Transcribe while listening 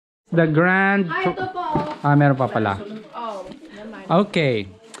the grand... meron pa pala. Oh, never mind. Okay.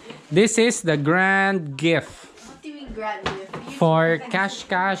 This is the grand gift. What do you mean grand gift? For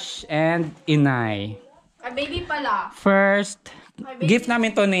Cash and Inay. Ay, baby pala. First, gift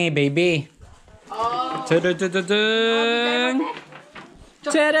namin to ni baby. Oh. Tududududung.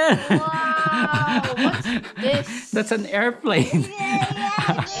 Tada! Wow, what's this? That's an airplane.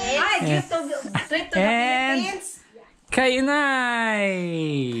 Ay, gift to trip to the And Philippines. kay Inay.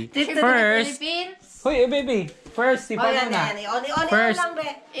 Trip to the First. Philippines? Hoy, baby. First, si Oh, yan, Pamela. On First. lang, be.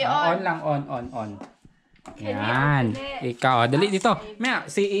 On lang, on. Yan. Ikaw, dali dito. Maya,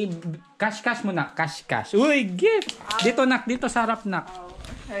 si cash muna. Cash. Uy, gift. Dito, nak. Dito sa harap, nak.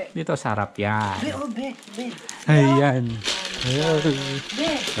 Dito sa harap, yan. Be. Ayan.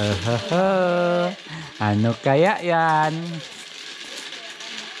 Be. Ano kaya yan?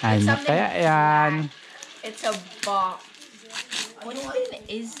 Ano kaya yan? It's a box. What even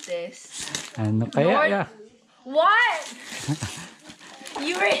is this? Ano kaya yan? What?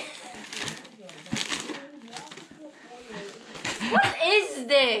 You were... What is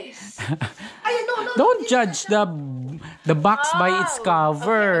this? Ay, no. Don't judge the box by its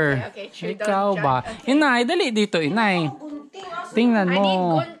cover. Okay, true. Ikaw Don't ba? judge. Okay. Inay, dali dito, Inay. Tingnan I need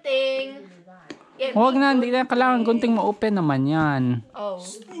mo. gunting. Huwag na, hindi na kailangan gunting ma-open naman yan. Oh.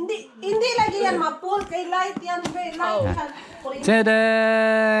 Hindi lagi yan ma-pull. Kay light yan, be. Light yan.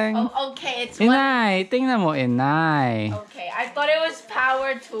 Tadang! Oh, okay. It's one. Inay, tingnan mo, Inay. Okay, I thought it was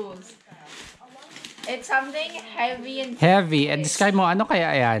power tools. It's something heavy and... Heavy. Describe mo, ano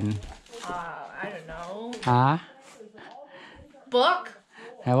kaya yan? I don't know. Ha? Book?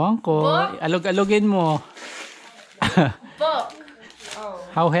 Ewan ko. Book? Alog-alogin mo. Book. Oh,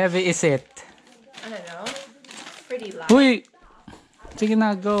 How heavy is it? I don't know. Pretty light. Huy! Sige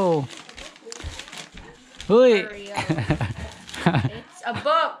na, go. Huy! Hurry up. It's a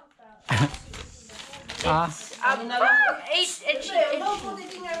book. Ah, A book. Don't put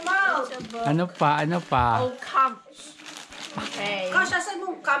it in your mouth. It's a book. ano pa? Oh, come. Okay. Kasha sa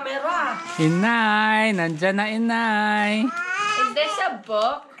mong camera. Inay! Nandyan na, Inay! Is this a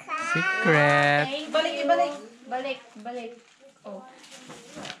book? Secret. Thank Ibalik, you. ibalik. Balik. Oh.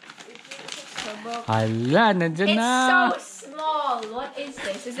 It's a book. Hala, nandyan It's na. so small. What is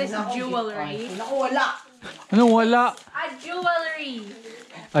this? Is this jewelry? Naku, wala. Ano wala? A jewelry.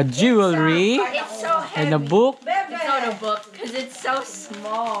 A jewelry? It's so heavy. And a book? It's not a book because it's so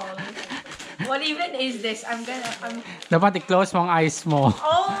small. What even is this? I'm... Dapat i-close mo ang eyes mo.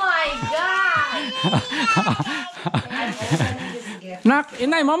 Oh my god! Nak,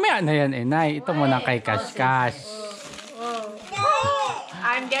 Inay, mamaya na yan, Inay. Ito muna kay Cash.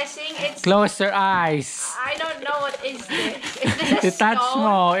 I'm guessing it's... Close your eyes. I don't know what is this. Is this a I-touch stone?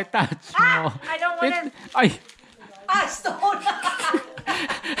 mo, i-touch mo. I don't want to... Ay! Stone.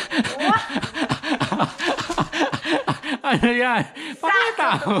 Ano yan? Pakita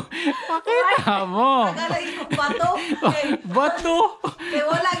mo. Nagalay ko bato. Bato. Kaya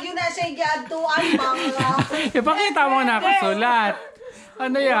wala yun na siya giadtuan, mga. Ipakita mo na kasulat.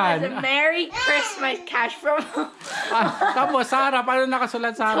 Ano It's a yan? Merry Christmas cash from Tapos sa harap, ano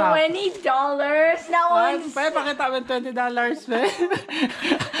nakasulat sa harap? $20. That one's Pakita mo yung $20, pe.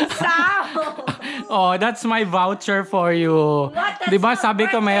 Sao. Oh, that's my voucher for you. What? That's Di ba not sabi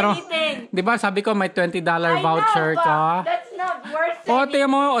ko worth mayroon? anything. Di ba sabi ko may $20 I voucher know, ka? but that's not worth O, anything. tingnan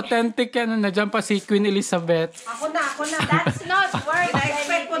mo, authentic yan. Nandiyan pa si Queen Elizabeth. Ako na. That's not worth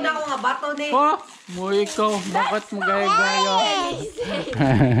Na-expect ko na anything. ako nga bato ni. Oh, mo ikaw. Bakit mo gaya-gaya? Anything.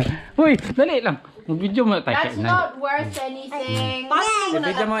 Uy, dali lang. Mag-video mo tayo kay That's Inay. not worth anything. Paano mo na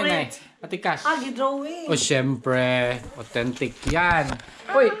Video mo, Inay. print? Ate Cash. Gidrawing. O, syempre. Authentic yan.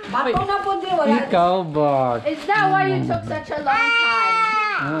 Uy, uy. Bato na po di, wala. Ikaw ba? Is that why you took such a long time?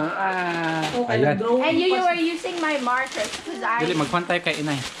 Ayan. And you were using my markers because Dali, I... magpantay kay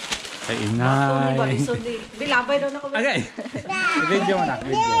Inay. Kay Tony, Inay. balisod di. Bilabay daw na ko. Okay. Video mo na.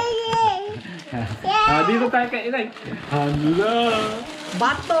 Video. Dito tayo kay Inay. Hala.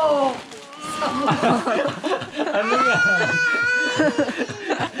 Bato. Ano yan?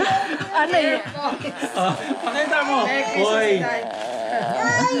 Ano yun? Pakita mo. Hoy.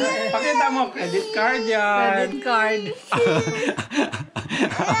 Pakita mo. Credit card yan. card.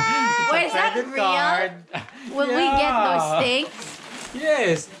 Wait, is that Credit real? card. Will we get Yeah. those things?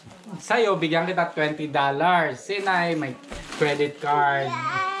 Yes. Sa'yo, bigyan kita $20. Sinay, may credit card.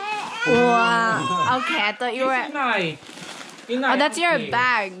 Wow. Okay, I thought you were... Inay. Inay. Oh, that's your okay.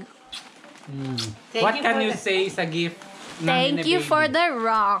 bag. What can you say sa gift? Thank you for the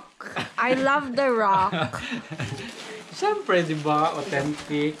rock. I love the rock. Siyempre, di ba?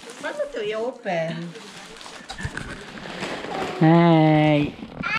 Authentic. Paano to i-open? Hey.